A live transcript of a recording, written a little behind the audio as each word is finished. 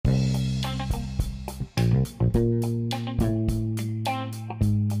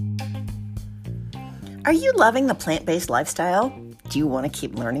Are you loving the plant-based lifestyle? Do you want to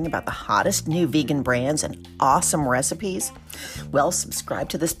keep learning about the hottest new vegan brands and awesome recipes? Well, subscribe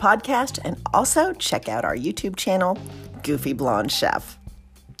to this podcast and also check out our YouTube channel, Goofy Blonde Chef.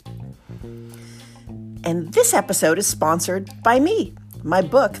 And this episode is sponsored by me. My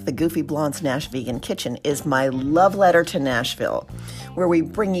book, The Goofy Blonde's Nash Vegan Kitchen, is my love letter to Nashville, where we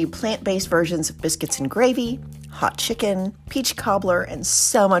bring you plant-based versions of biscuits and gravy, hot chicken, peach cobbler, and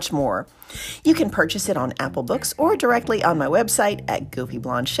so much more. You can purchase it on Apple Books or directly on my website at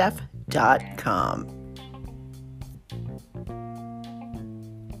goofyblondechef.com.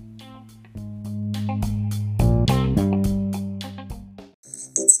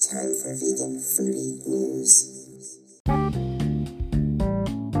 It's time for Vegan Foodie News.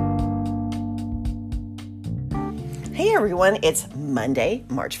 Hey everyone, it's Monday,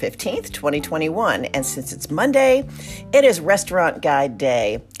 March 15th, 2021, and since it's Monday, it is Restaurant Guide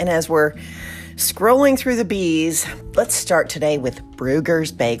Day. And as we're scrolling through the bees, let's start today with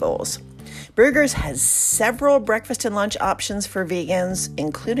Bruegger's Bagels. Bruegger's has several breakfast and lunch options for vegans,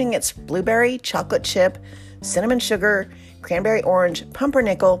 including its blueberry, chocolate chip, cinnamon sugar, cranberry orange,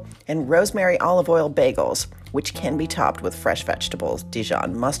 pumpernickel, and rosemary olive oil bagels, which can be topped with fresh vegetables,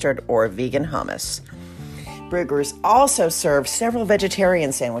 Dijon mustard, or vegan hummus. Bruegger's also serves several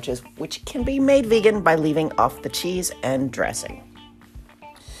vegetarian sandwiches, which can be made vegan by leaving off the cheese and dressing.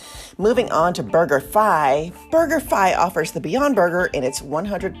 Moving on to BurgerFi. BurgerFi offers the Beyond Burger in its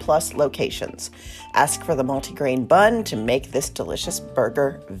 100-plus locations. Ask for the multigrain bun to make this delicious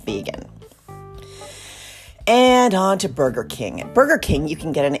burger vegan. And on to Burger King. At Burger King, you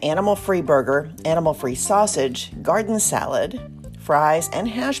can get an animal-free burger, animal-free sausage, garden salad, fries, and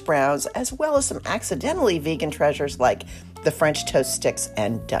hash browns, as well as some accidentally vegan treasures like the French toast sticks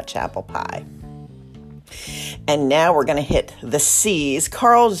and Dutch apple pie. And now we're going to hit the C's.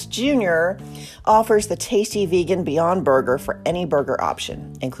 Carl's Jr. offers the tasty vegan Beyond Burger for any burger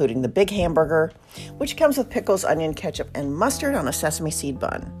option, including the Big Hamburger, which comes with pickles, onion, ketchup, and mustard on a sesame seed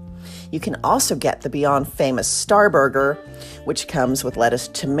bun. You can also get the Beyond Famous Star Burger, which comes with lettuce,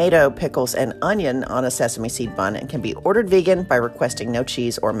 tomato, pickles, and onion on a sesame seed bun and can be ordered vegan by requesting no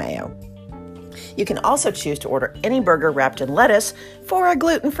cheese or mayo. You can also choose to order any burger wrapped in lettuce for a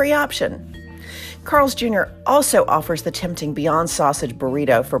gluten-free option. Carl's Jr. also offers the tempting Beyond Sausage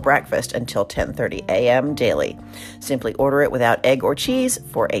Burrito for breakfast until 10:30 a.m. daily. Simply order it without egg or cheese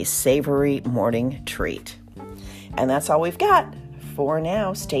for a savory morning treat. And that's all we've got. For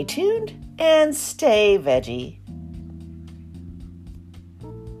now, stay tuned and stay veggie.